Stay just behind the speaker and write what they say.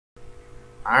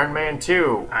Iron Man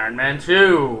 2. Iron Man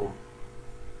 2.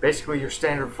 Basically your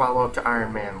standard follow-up to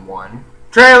Iron Man 1.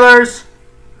 Trailers!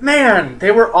 Man,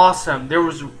 they were awesome. There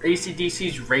was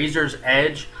AC/DC's Razor's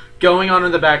Edge going on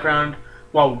in the background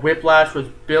while Whiplash was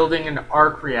building an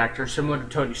arc reactor similar to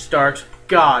Tony Stark's.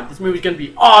 God, this movie's going to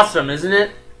be awesome, isn't it?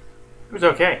 It was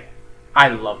okay. I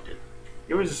loved it.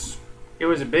 It was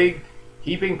a big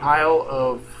heaping pile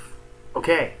of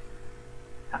okay.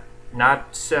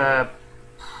 Not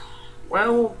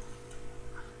well,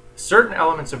 certain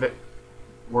elements of it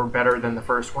were better than the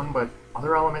first one, but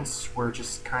other elements were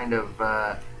just kind of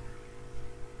a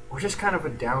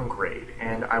downgrade,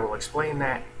 and I will explain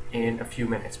that in a few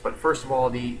minutes. But first of all,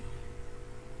 the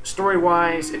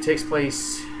story-wise, it takes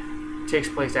place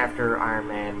after Iron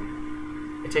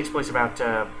Man. It takes place about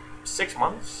 6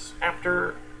 months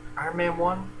after Iron Man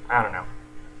 1. I don't know,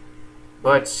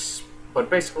 but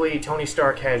basically, Tony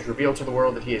Stark has revealed to the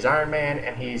world that he is Iron Man,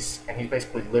 and he's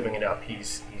basically living it up.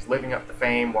 He's living up the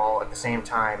fame while at the same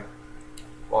time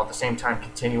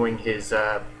continuing his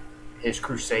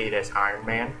crusade as Iron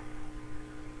Man.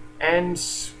 And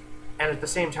at the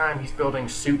same time, he's building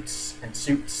suits,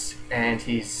 and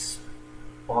he's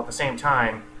at the same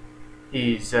time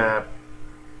he's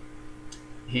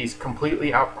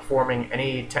completely outperforming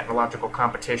any technological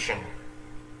competition.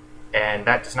 And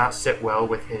that does not sit well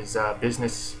with his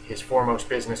foremost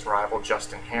business rival,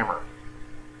 Justin Hammer.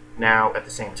 Now, at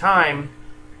the same time,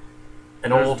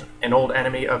 an old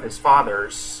enemy of his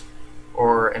father's,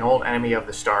 or an old enemy of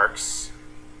the Starks,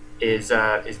 is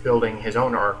building his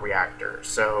own arc reactor.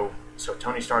 So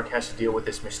Tony Stark has to deal with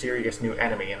this mysterious new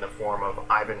enemy in the form of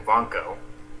Ivan Vanko,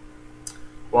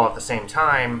 while at the same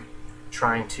time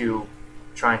trying to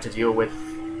deal with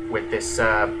this.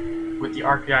 With the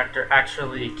arc reactor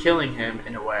actually killing him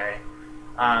in a way,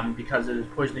 because it is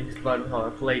poisoning his blood with all the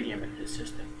palladium in his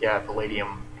system. Yeah,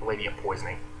 palladium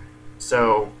poisoning.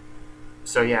 So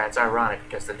yeah, it's ironic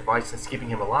because the device that's keeping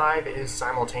him alive is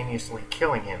simultaneously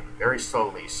killing him very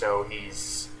slowly. So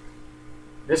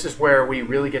this is where we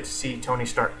really get to see Tony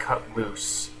Stark cut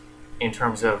loose in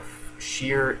terms of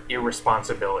sheer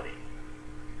irresponsibility.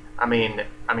 I mean,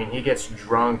 he gets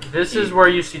drunk. This is where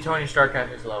you see Tony Stark at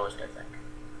his lowest, I think.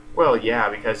 Well, yeah,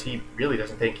 because he really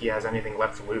doesn't think he has anything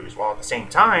left to lose. While at the same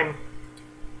time,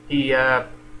 he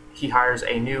hires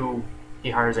a new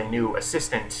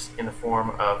assistant in the form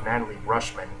of Natalie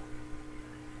Rushman,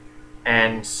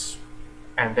 and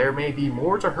there may be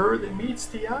more to her than meets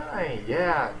the eye.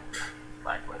 Yeah,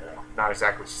 Black Widow. Not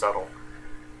exactly subtle.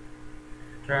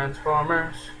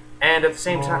 Transformers. And at the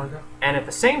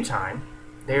same time,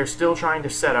 they are still trying to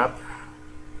set up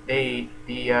the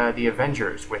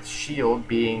Avengers, with S.H.I.E.L.D.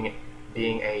 being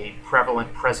a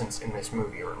prevalent presence in this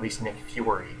movie, or at least Nick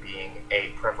Fury being a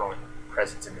prevalent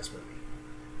presence in this movie.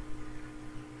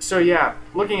 So yeah,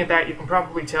 looking at that, you can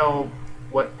probably tell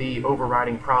what the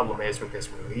overriding problem is with this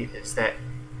movie, is that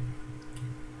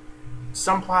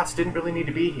some plots didn't really need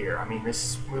to be here. I mean,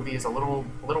 this movie is a little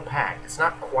packed. It's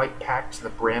not quite packed to the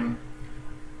brim.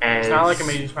 It's not like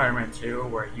Amazing Spider-Man 2,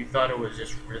 where you thought it was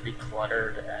just really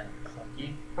cluttered and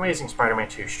clunky. Amazing Spider-Man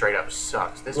 2 straight up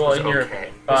sucks. This was in okay. Your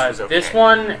opinion. But this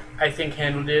one, I think,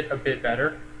 handled it a bit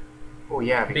better. Well,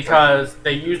 yeah, because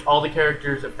they used all the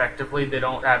characters effectively. They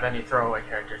don't have any throwaway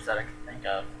characters that I can think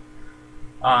of.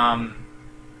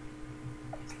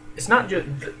 It's not just...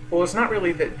 Well, it's not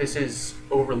really that this is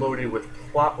overloaded with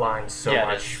plot lines so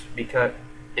much, because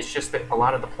it's just that a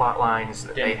lot of the plot lines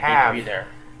that they have... Need to be there.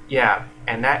 Yeah,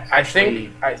 and that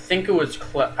actually... I think it was...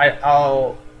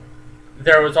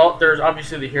 There's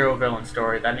obviously the hero-villain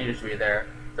story. That needed to be there.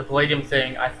 The Palladium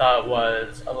thing, I thought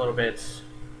was a little bit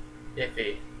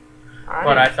iffy.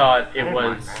 I thought it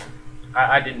was...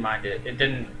 I didn't mind it. It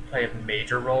didn't play a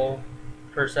major role,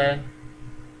 per se.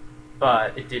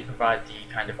 But it did provide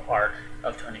the kind of arc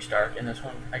of Tony Stark in this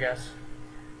one, I guess.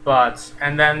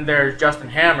 And then there's Justin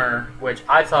Hammer, which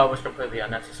I thought was completely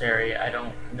unnecessary. I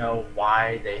don't know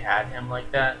why they had him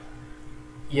like that.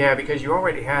 Yeah, because you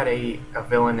already had a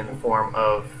villain in the form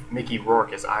of Mickey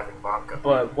Rourke as Ivan Vanko.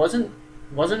 But wasn't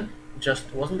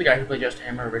the guy who played Justin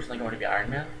Hammer originally going to be Iron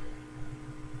Man?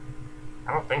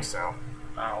 I don't think so.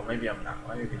 Oh, maybe I'm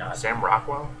not. Maybe not. Sam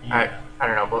Rockwell? Yeah. I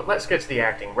don't know, but let's get to the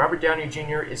acting. Robert Downey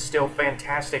Jr. is still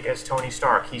fantastic as Tony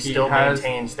Stark. He still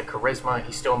maintains the charisma.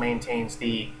 He still maintains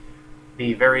the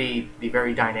very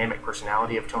dynamic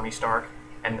personality of Tony Stark.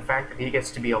 And the fact that he gets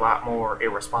to be a lot more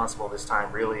irresponsible this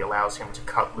time really allows him to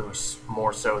cut loose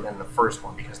more so than the first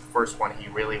one, because the first one he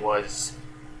really was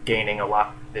gaining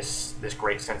this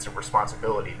great sense of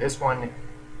responsibility. This one...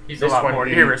 He's a lot more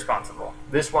irresponsible.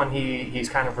 This one, he's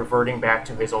kind of reverting back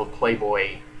to his old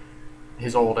playboy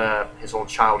his old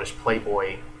childish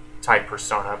playboy type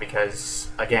persona, because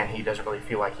again, he doesn't really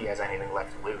feel like he has anything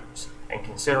left to lose. And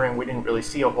considering we didn't really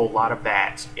see a whole lot of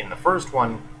that in the first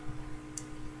one,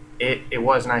 it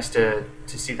was nice to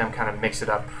see them kind of mix it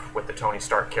up with the Tony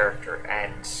Stark character.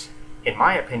 And in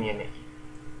my opinion,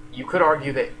 you could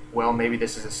argue that, well, maybe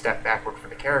this is a step backward for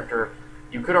the character.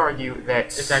 You could argue that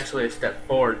it's actually a step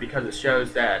forward, because it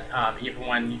shows that even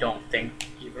when he doesn't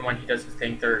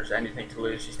think there's anything to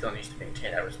lose, he still needs to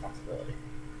maintain that responsibility.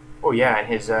 Oh yeah, and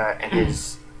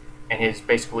his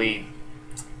basically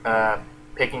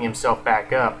picking himself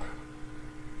back up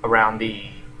around the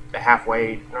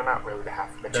halfway, no, not really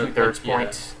the two-thirds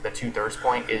point. The two-thirds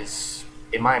point is,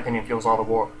 in my opinion, feels all the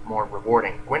more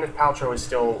rewarding. Gwyneth Paltrow is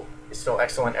still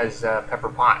excellent as Pepper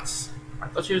Potts. I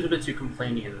thought she was a bit too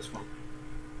complaining in this one.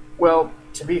 Well,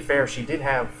 to be fair, she did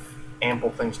have ample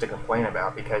things to complain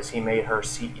about, because he made her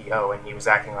CEO and he was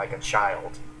acting like a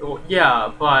child. Well,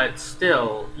 yeah, but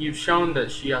still, you've shown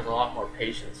that she has a lot more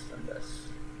patience than this.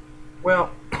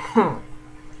 Well,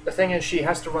 the thing is, she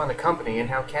has to run a company, and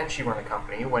how can she run a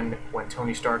company when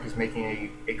Tony Stark is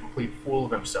making a complete fool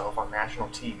of himself on national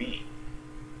TV?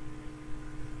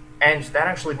 And that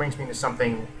actually brings me to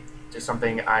something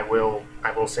I will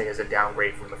say is a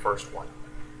downgrade from the first one,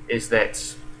 is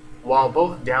that while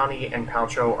both Downey and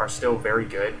Paltrow are still very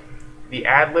good, the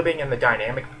ad-libbing and the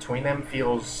dynamic between them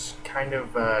feels kind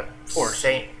of forced.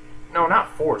 No,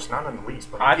 not forced, not in the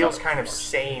least, but it feels kind of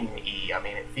same-y. I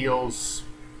mean, it feels...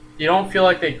 You don't feel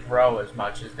like they grow as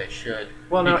much as they should.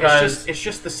 Well, no, it's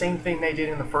just the same thing they did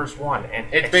in the first one, and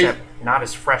except not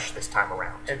as fresh this time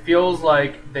around. It feels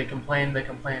like they complain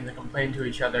to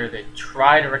each other, they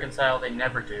try to reconcile, they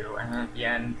never do, and then at the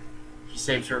end, he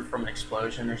saves her from an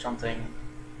explosion or something,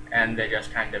 and they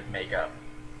just kind of make up.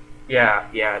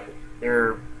 Yeah,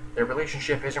 their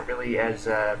relationship isn't really as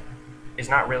is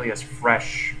not really as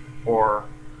fresh, or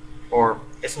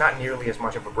it's not nearly as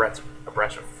much of a breath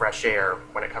of fresh air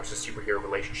when it comes to superhero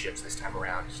relationships this time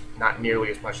around. Not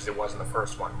nearly as much as it was in the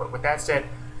first one. But with that said,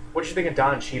 what did you think of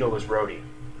Don Cheadle as Rhodey?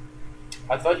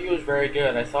 I thought he was very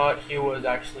good. I thought he was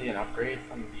actually an upgrade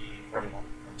from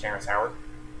Terrence Howard.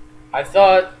 I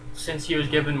thought, since he was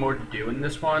given more to do in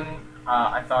this one,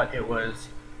 I thought it was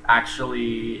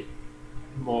actually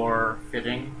more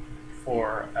fitting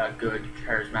for a good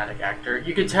charismatic actor.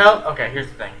 You could tell. Okay, here's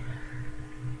the thing.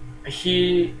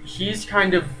 He's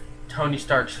kind of Tony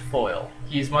Stark's foil.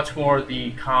 He's much more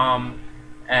the calm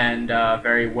and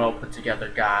very well put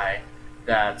together guy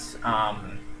that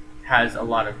has a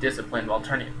lot of discipline, while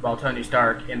Tony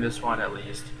Stark, in this one at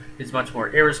least, is much more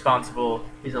irresponsible.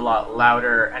 He's a lot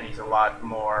louder and he's a lot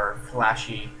more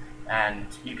flashy, and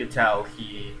you could tell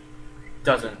he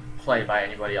doesn't play by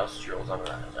anybody else's rules other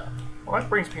than his own. Well, that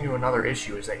brings me to another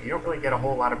issue, is that you don't really get a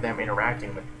whole lot of them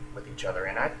interacting with each other,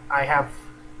 and I have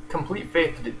complete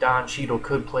faith that Don Cheadle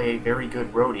could play a very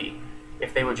good Rhodey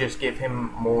if they would just give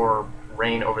him more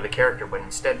reign over the character, but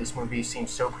instead this movie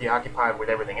seems so preoccupied with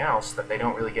everything else that they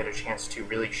don't really get a chance to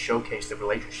really showcase the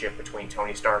relationship between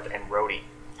Tony Stark and Rhodey.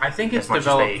 I think it's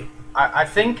developed. I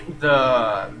think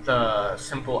the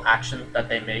simple actions that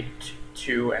they make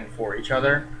to and for each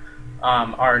other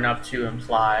are enough to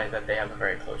imply that they have a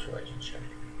very close relationship.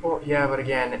 Well, yeah, but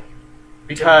again,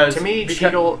 because to me,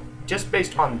 Cheadle, just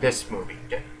based on this movie,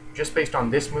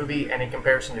 and in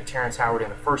comparison to Terrence Howard in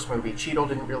the first movie, Cheadle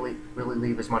didn't really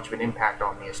leave as much of an impact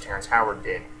on me as Terrence Howard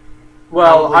did.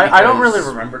 Well, I don't really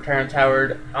remember Terrence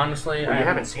Howard, honestly. Well, you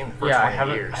haven't seen the first one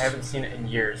in years. I haven't seen it in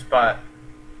years, but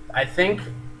I think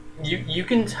you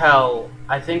can tell.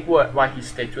 I think why he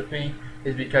sticks with me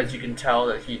is because you can tell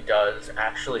that he does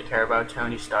actually care about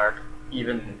Tony Stark,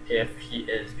 even if he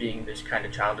is being this kind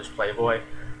of childish playboy.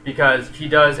 Because he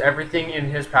does everything in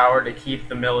his power to keep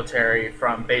the military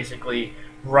from basically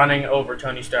running over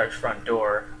Tony Stark's front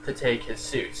door to take his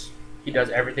suits. He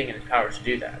does everything in his power to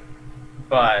do that.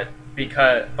 But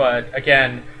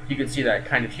again, you can see that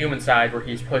kind of human side where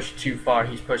he's pushed too far.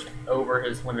 He's pushed over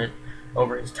his limit,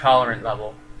 over his tolerant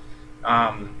level.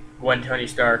 When Tony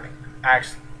Stark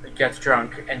gets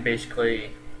drunk and basically,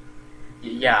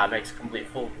 makes a complete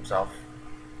fool of himself.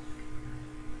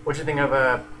 What do you think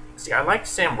of See, I liked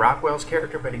Sam Rockwell's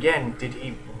character, but again, did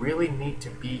he really need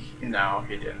to be? No,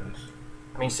 he didn't.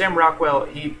 I mean, Sam Rockwell,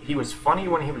 he was funny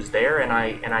when he was there, and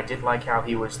I did like how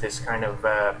he was this kind of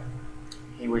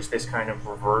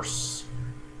reverse,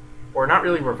 or not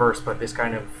really reverse, but this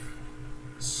kind of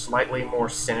slightly more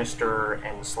sinister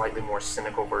and slightly more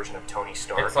cynical version of Tony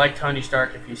Stark. It's like Tony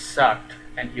Stark if he sucked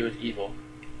and he was evil.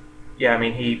 Yeah, I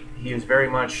mean, he was very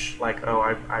much like, oh,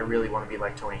 I really want to be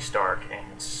like Tony Stark,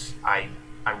 and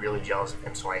I'm really jealous of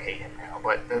him, so I hate him now.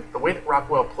 But the way that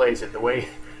Rockwell plays it, the way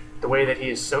that he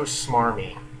is so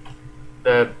smarmy,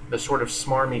 the sort of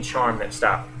smarmy charm that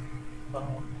stop.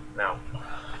 No.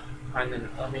 And then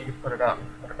let me put it up and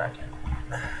put it back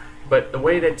in. But the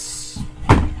way that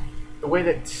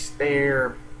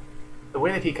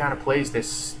he kind of plays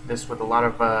this with a lot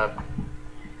of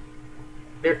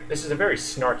this is a very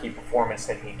snarky performance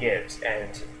that he gives,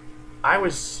 and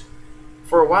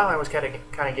for a while I was kind of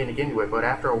getting into it, but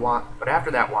after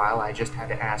that while I just had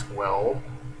to ask, well,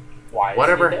 why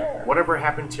whatever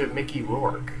happened to Mickey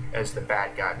Rourke as the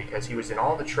bad guy, because he was in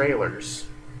all the trailers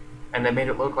and they made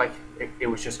it look like it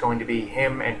was just going to be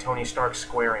him and Tony Stark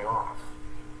squaring off.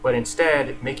 But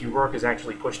instead, Mickey Rourke is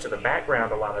actually pushed to the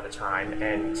background a lot of the time,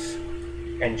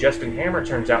 and Justin Hammer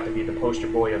turns out to be the poster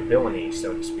boy of villainy,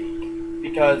 so to speak.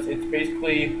 Because it's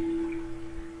basically...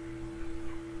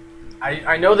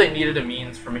 I know they needed a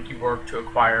means for Mickey Rourke to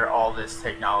acquire all this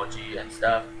technology and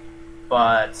stuff,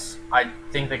 but I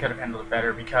think they could have handled it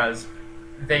better, because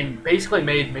they basically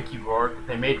made Mickey Rourke,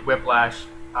 they made Whiplash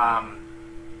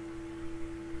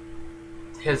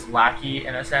his lackey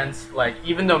in a sense. Like,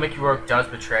 even though Mickey Rourke does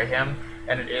betray him,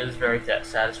 and it is very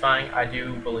satisfying, I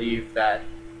do believe that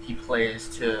he plays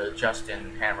to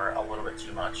Justin Hammer a little bit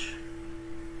too much.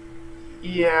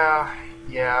 Yeah,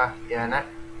 and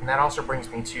that also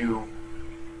brings me to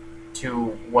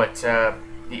what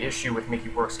the issue with Mickey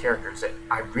Rourke's character is. That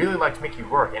I really liked Mickey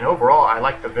Rourke, and overall I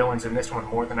liked the villains in this one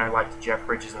more than I liked Jeff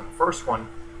Bridges in the first one.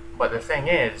 But the thing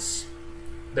is,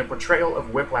 the portrayal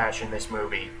of Whiplash in this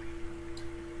movie,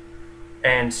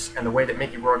 and the way that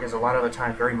Mickey Rourke is a lot of the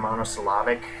time very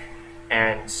monosyllabic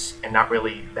and not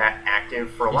really that active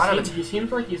for a lot of the time. He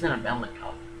seems like he's in a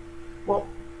melancholy. Well,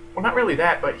 not really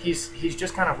that, but he's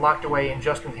just kind of locked away in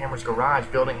Justin Hammer's garage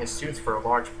building his suits for a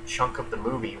large chunk of the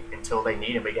movie until they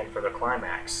need him again for the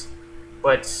climax.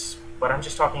 But I'm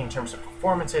just talking in terms of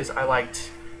performances. I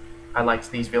liked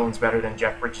these villains better than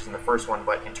Jeff Bridges in the first one,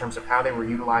 but in terms of how they were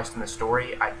utilized in the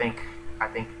story, I think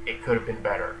it could have been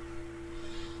better.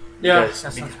 Yeah, that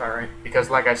sounds about right.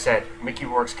 Because, like I said, Mickey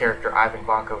Rourke's character, Ivan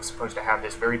Vanko, is supposed to have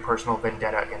this very personal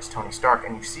vendetta against Tony Stark,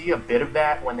 and you see a bit of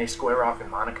that when they square off in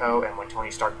Monaco and when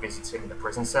Tony Stark visits him in the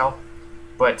prison cell.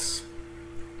 But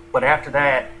after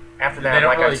that, they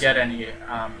don't really get any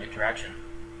interaction.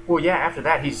 Well, yeah, after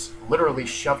that, he's literally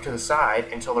shoved to the side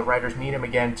until the writers need him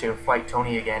again to fight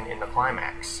Tony again in the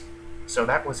climax. So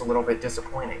that was a little bit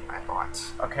disappointing, I thought.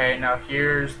 Okay, now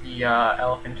here's the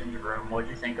elephant in the room. What do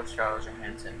you think of Scarlett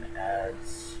Johansson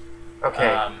as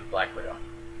Black Widow?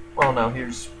 Well, no,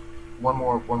 here's one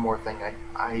more thing.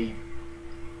 I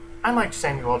liked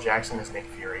Samuel L. Jackson as Nick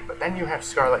Fury, but then you have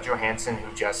Scarlett Johansson,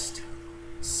 who just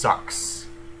sucks.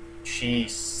 She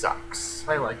sucks.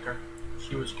 I liked her.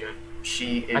 She was good.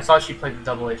 I thought she played the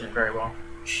double agent very well.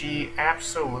 She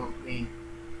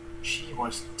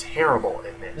was terrible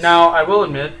in this. Now, I will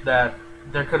admit that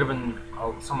there could have been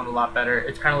someone a lot better.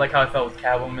 It's kind of like how I felt with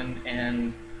Catwoman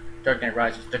in Dark Knight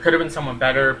Rises. There could have been someone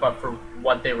better, but for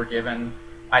what they were given,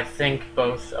 I think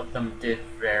both of them did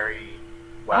very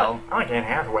well. I like Anne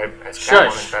Hathaway as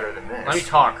Catwoman better than this. Let me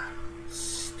talk.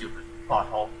 Stupid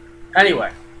pothole.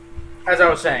 Anyway, as I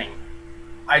was saying,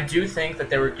 I do think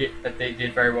that they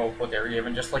did very well with what they were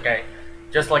given. Just like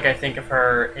I think of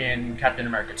her in Captain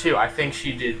America 2. I think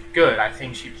she did good. I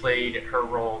think she played her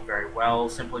role very well,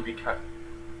 simply because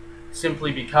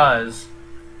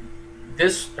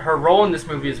her role in this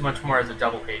movie is much more as a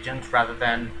double agent rather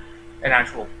than an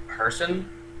actual person.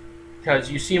 Because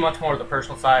you see much more of the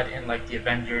personal side in like the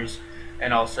Avengers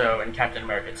and also in Captain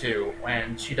America 2,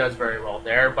 and she does very well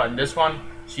there. But in this one,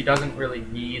 she doesn't really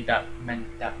need that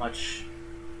much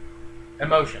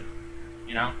emotion,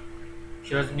 you know?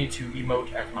 She doesn't need to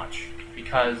emote as much,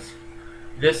 because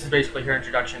this is basically her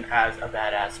introduction as a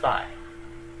badass spy.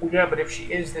 Well, yeah, but if she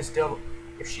is this,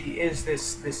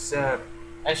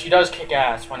 and she does kick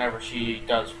ass whenever she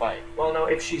does fight. Well, no,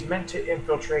 if she's meant to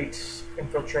infiltrate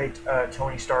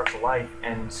Tony Stark's life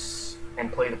and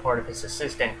play the part of his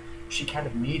assistant, she kind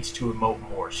of needs to emote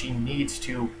more. She needs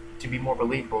to be more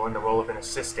believable in the role of an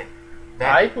assistant.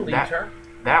 I believed her.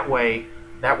 That way,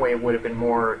 it would have been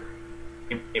more.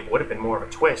 It would have been more of a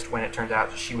twist when it turned out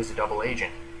that she was a double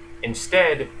agent.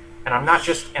 Instead, and I'm not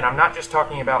just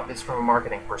talking about this from a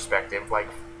marketing perspective. Like,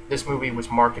 this movie was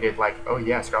marketed like, oh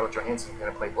yeah, Scarlett Johansson's going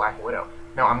to play Black Widow.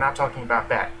 No, I'm not talking about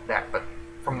that. But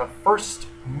from the first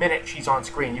minute she's on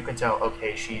screen, you can tell,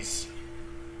 okay, she's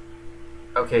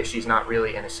not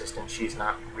really an assistant. She's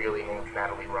not really named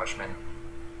Natalie Rushman.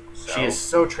 So? She is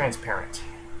so transparent,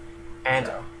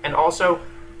 and also,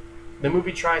 the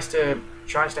movie tries to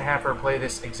have her play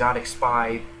this exotic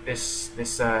spy, this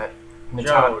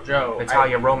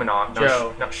Natalia Romanoff.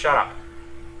 Joe. No, shut up.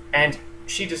 And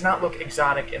she does not look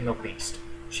exotic in the least.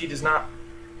 She does not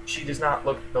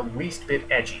look the least bit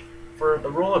edgy. For the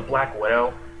role of Black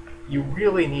Widow, you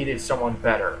really needed someone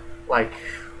better, like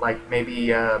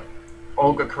maybe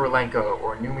Olga Kurylenko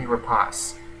or Noomi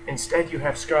Rapace. Instead, you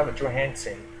have Scarlett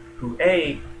Johansson, who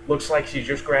A, looks like she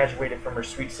just graduated from her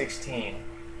Sweet 16,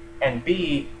 and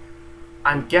B,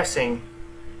 I'm guessing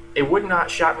it would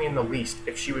not shock me in the least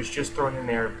if she was just thrown in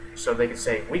there so they could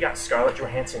say, we got Scarlett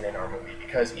Johansson in our movie,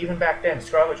 because even back then,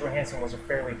 Scarlett Johansson was a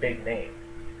fairly big name.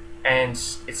 And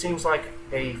it seems like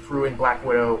they threw in Black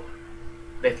Widow,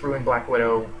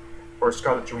 or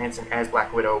Scarlett Johansson as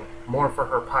Black Widow, more for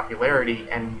her popularity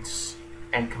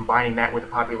and combining that with the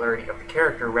popularity of the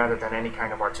character rather than any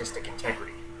kind of artistic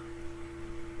integrity.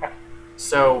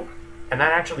 So, and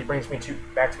that actually brings me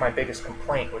back to my biggest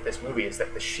complaint with this movie, is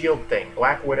that the S.H.I.E.L.D. thing,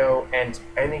 Black Widow, and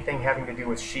anything having to do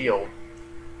with S.H.I.E.L.D.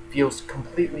 feels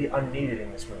completely unneeded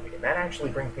in this movie. And that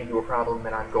actually brings me to a problem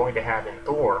that I'm going to have in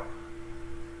Thor,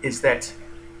 is that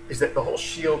the whole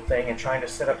S.H.I.E.L.D. thing and trying to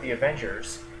set up the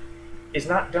Avengers is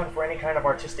not done for any kind of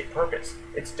artistic purpose.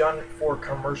 It's done for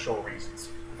commercial reasons.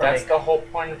 That's the whole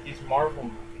point of these Marvel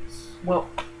movies. Well,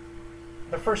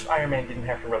 the first Iron Man didn't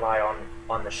have to rely on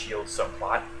the S.H.I.E.L.D.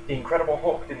 subplot. The Incredible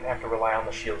Hulk didn't have to rely on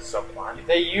the S.H.I.E.L.D. subplot.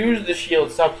 They used the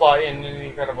S.H.I.E.L.D. subplot in The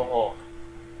Incredible Hulk.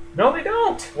 No, they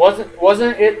don't.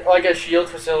 Wasn't it like a S.H.I.E.L.D.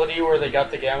 facility where they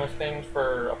got the gamma things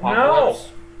for Apocalypse?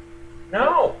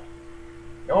 No,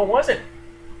 it wasn't.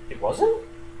 It wasn't?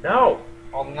 No.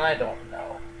 Well, then I don't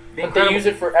know. But they use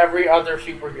it for every other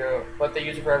superhero. But they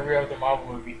use it for every other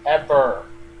Marvel movie ever.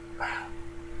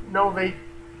 No, they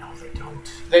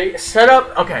don't. They set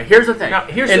up. Okay, here's the thing.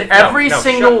 In every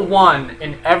single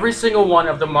one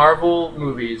of the Marvel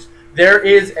movies, there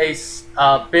is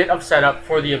a bit of setup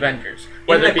for the Avengers.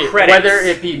 Whether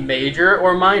it be major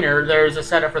or minor, there's a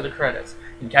setup for the credits.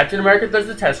 In Captain America, there's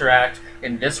the Tesseract.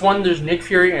 In this one, there's Nick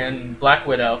Fury and Black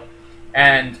Widow.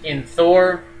 And in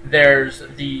Thor, there's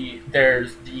the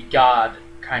God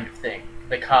kind of thing,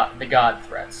 the God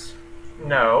threats.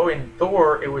 No, in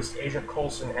Thor, it was Agent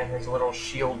Coulson and his little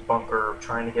shield bunker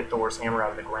trying to get Thor's hammer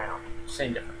out of the ground.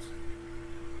 Same difference.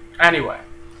 Anyway,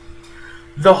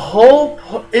 the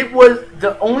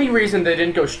only reason they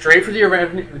didn't go straight for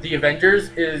the Avengers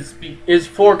is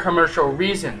for commercial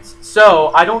reasons.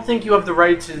 So I don't think you have the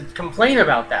right to complain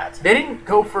about that. They didn't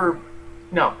go for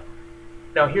no.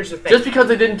 Here's the thing. Just because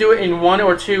they didn't do it in 1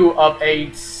 or 2 of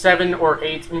a 7 or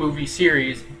 8 movie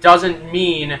series doesn't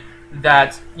mean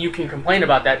that you can complain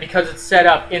about that, because it's set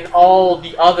up in all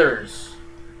the others.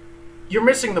 You're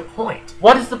missing the point.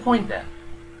 What is the point then?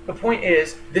 The point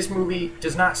is, this movie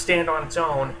does not stand on its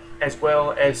own as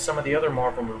well as some of the other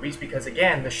Marvel movies, because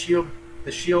again, the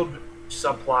S.H.I.E.L.D.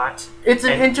 subplot. It's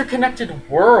an interconnected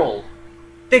world.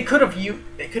 They could have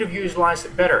utilized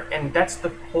it better, and that's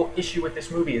the whole issue with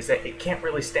this movie, is that it can't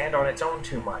really stand on its own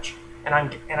too much. And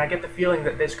I get the feeling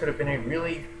that this could have been a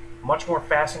really much more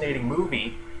fascinating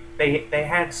movie. They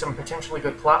had some potentially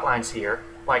good plot lines here,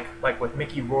 like with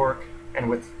Mickey Rourke and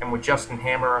with Justin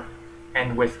Hammer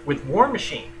and with War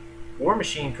Machine. War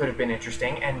Machine could have been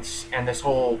interesting, and this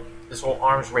whole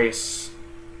arms race,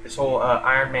 this whole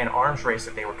Iron Man arms race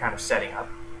that they were kind of setting up.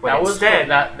 But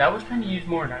that was kind of used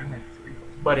more in Iron Man 3.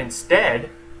 But instead,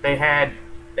 they had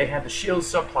the S.H.I.E.L.D.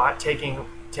 subplot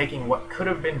taking what could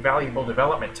have been valuable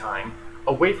development time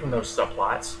away from those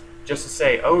subplots, just to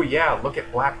say, oh yeah, look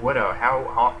at Black Widow,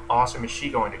 how awesome is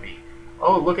she going to be?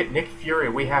 Oh, look at Nick Fury,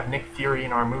 we have Nick Fury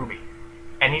in our movie.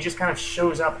 And he just kind of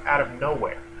shows up out of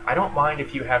nowhere. I don't mind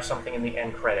if you have something in the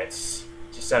end credits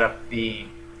to set up the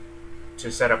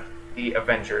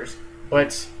Avengers,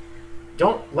 but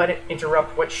don't let it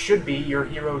interrupt what should be your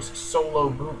hero's solo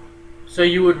movie. So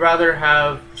you would rather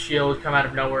have S.H.I.E.L.D. come out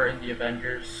of nowhere in the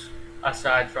Avengers,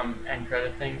 aside from end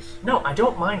credit things? No, I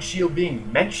don't mind S.H.I.E.L.D.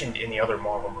 being mentioned in the other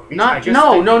Marvel movies.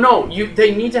 No.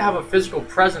 They need to have a physical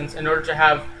presence in order to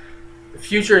have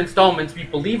future installments be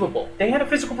believable. They had a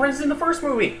physical presence in the first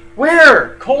movie.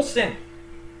 Where? Coulson.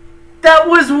 That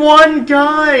was one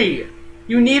guy.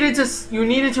 You needed to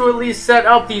at least set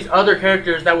up these other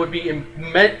characters that would be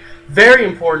very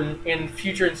important in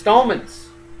future installments.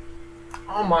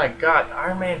 Oh my God,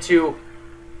 Iron Man 2,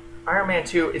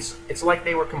 it's like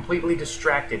they were completely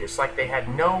distracted. It's like they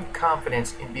had no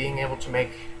confidence in being able to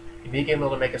make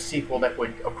a sequel that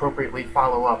would appropriately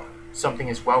follow up something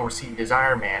as well received as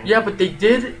Iron Man. Yeah, but they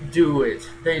did do it.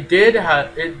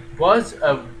 It was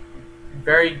a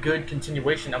very good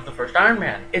continuation of the first Iron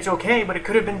Man. It's okay, but it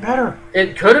could have been better.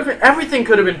 Everything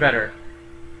could have been better.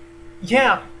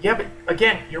 Yeah, but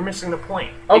again, you're missing the point.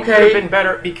 It could Okay, have been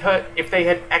better because if they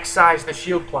had excised the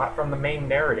Shield plot from the main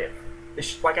narrative.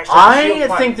 Like I said, the Shield I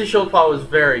plot. think the Shield plot was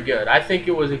very good. I think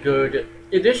it was a good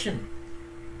addition.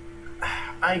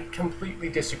 I completely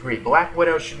disagree. Black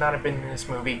Widow should not have been in this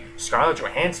movie. Scarlett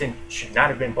Johansson should not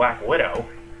have been Black Widow.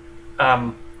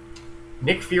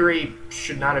 Nick Fury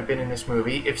should not have been in this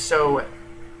movie. If so,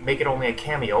 make it only a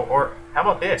cameo. Or how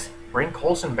about this? Bring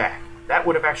Coulson back. That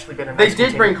would have actually been a nice. They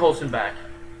did bring Coulson back,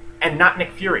 and not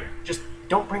Nick Fury. Just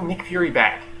don't bring Nick Fury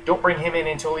back. Don't bring him in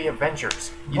until the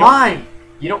Avengers. Why?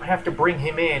 You don't have to bring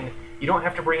him in. You don't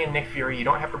have to bring in Nick Fury. You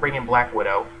don't have to bring in Black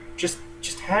Widow. Just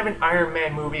have an Iron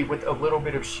Man movie with a little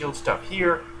bit of Shield stuff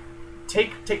here.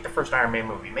 Take the first Iron Man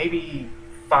movie. Maybe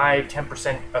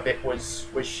 5-10% of it was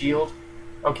Shield.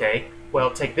 Okay, well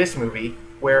take this movie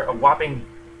where a whopping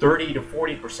 30 to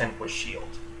 40% was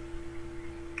Shield.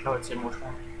 I would say much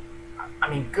more. I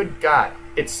mean, good God,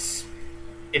 it's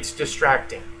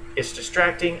distracting. It's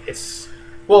distracting.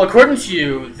 Well, according to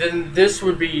you, then this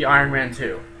would be Iron Man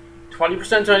 2.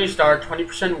 20% Tony Stark,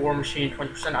 20% War Machine,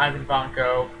 20% Ivan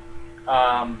Vanko.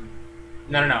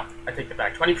 No. I take that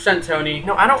back. 20% Tony.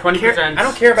 No, I don't 20%, care. I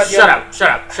don't care about the Shut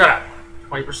up.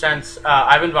 20%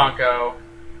 Ivan Vanko.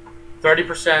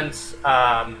 30%,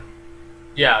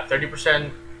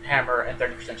 30% Hammer, and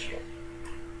 30% Shield.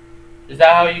 Is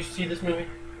that how you see this movie?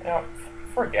 You know,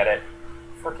 forget it.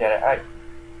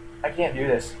 I can't do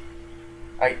this.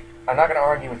 I'm not going to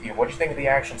argue with you. What do you think of the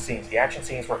action scenes? The action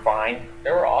scenes were fine.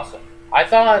 They were awesome. I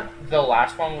thought the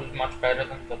last one was much better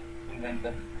than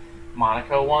the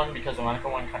Monaco one, because the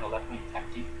Monaco one kind of left me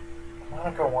empty. The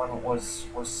Monaco one was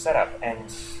set up, and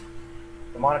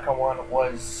the Monaco one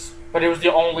was... But it was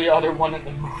the only other one in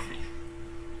the movie.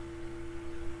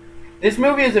 This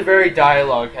movie is a very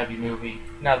dialogue-heavy movie,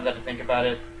 now that I think about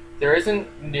it. There isn't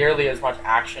nearly as much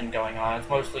action going on. It's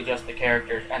mostly just the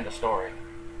characters and the story.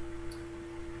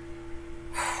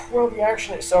 Well, the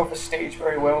action itself is staged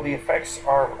very well. The effects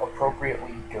are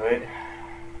appropriately good.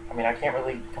 I mean, I can't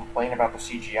really complain about the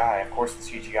CGI. Of course, the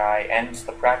CGI and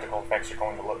the practical effects are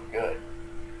going to look good.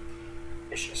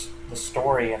 It's just the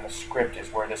story and the script is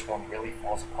where this one really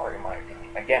falls apart, in my opinion.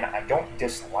 Again, I don't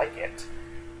dislike it.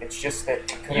 It's just that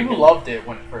it could have been... loved it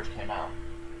when it first came out.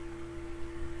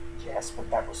 Yes, but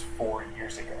that was 4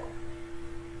 years ago.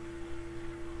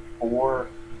 4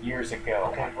 years ago.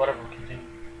 Okay, whatever, continue.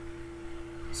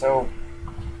 So,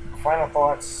 final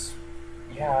thoughts.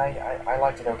 Yeah, I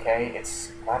liked it okay.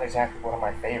 It's not exactly one of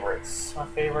my favorites. It's my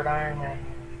favorite Iron Man.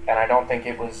 And I don't think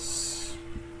it was...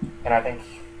 And I think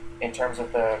in terms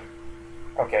of the...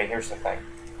 Okay, here's the thing.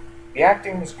 The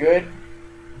acting was good,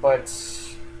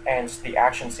 and the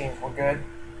action scenes were good,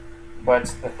 but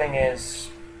the thing is,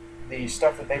 the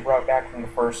stuff that they brought back from the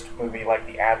first movie, like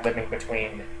the ad-libbing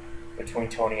between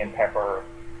Tony and Pepper,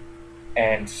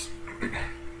 and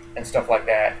stuff like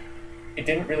that, it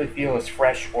didn't really feel as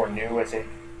fresh or new as it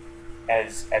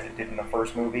did in the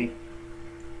first movie.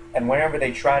 And whenever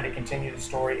they tried to continue the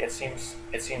story, it seems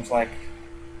like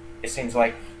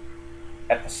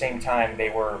at the same time they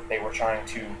were trying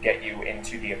to get you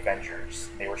into the Avengers.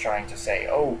 They were trying to say,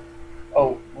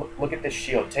 look at this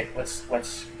shield.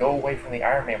 Let's go away from the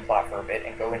Iron Man plot for a bit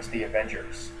and go into the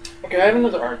Avengers. Okay, I have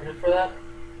another argument for that.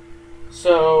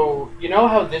 So, you know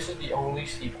how this is the only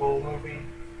sequel movie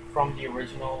from the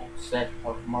original set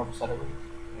of Marvel set of movies?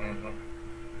 Mm-hmm.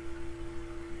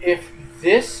 If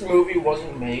this movie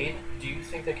wasn't made, do you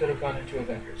think they could have gone into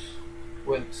Avengers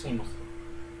with seamlessly?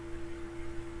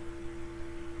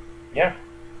 Yeah.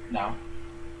 No.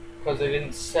 Because they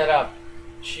didn't set up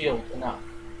S.H.I.E.L.D. enough.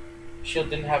 S.H.I.E.L.D.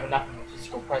 didn't have enough of a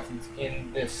physical presence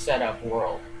in this setup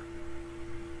world.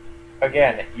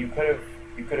 Again, you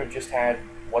could have just had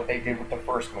what they did with the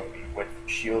first movie, with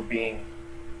S.H.I.E.L.D. being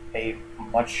a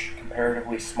much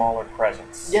comparatively smaller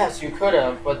presence. Yes, you could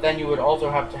have, but then you would also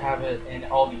have to have it in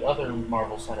all the other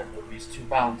Marvel setup movies to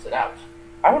balance it out.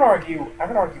 I would argue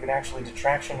it actually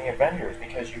detracts from the Avengers,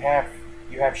 because you have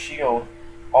S.H.I.E.L.D.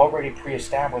 already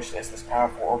pre-established as this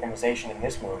powerful organization in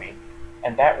this movie,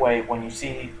 and that way when you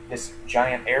see this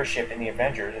giant airship in the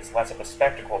Avengers, it's less of a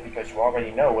spectacle, because you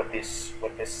already know what this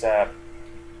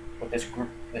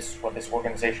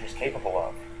organization is capable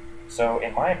of. So,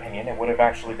 in my opinion, it would have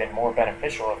actually been more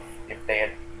beneficial if they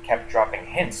had kept dropping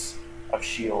hints of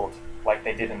S.H.I.E.L.D. like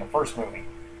they did in the first movie,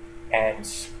 and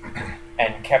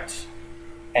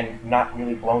not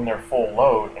really blown their full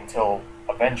load until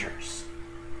Avengers,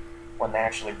 when they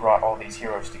actually brought all these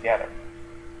heroes together.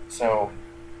 So,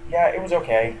 yeah, it was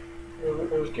okay.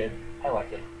 It was good. I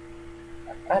liked it.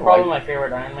 Probably my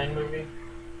favorite Iron Man movie,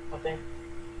 I think.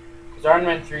 Because Iron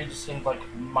Man 3 just seemed like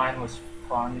mindless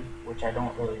fun, which I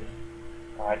don't really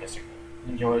No, I disagree.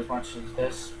 enjoy as much as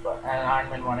this, but and Iron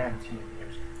Man 1 I haven't seen in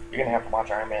years. You're gonna have to watch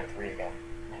Iron Man 3 again.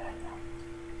 Yeah, I know.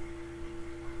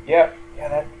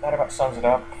 Yeah, that about sums it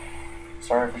up.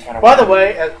 Sorry if we kind of... By the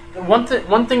way,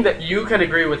 one thing that you can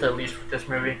agree with, at least with this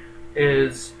movie,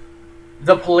 is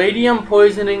the palladium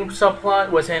poisoning subplot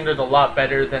was handled a lot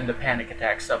better than the panic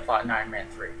attack subplot in Iron Man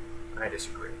 3. I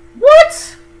disagree.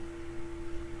 What?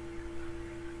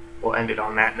 We'll end it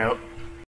on that note.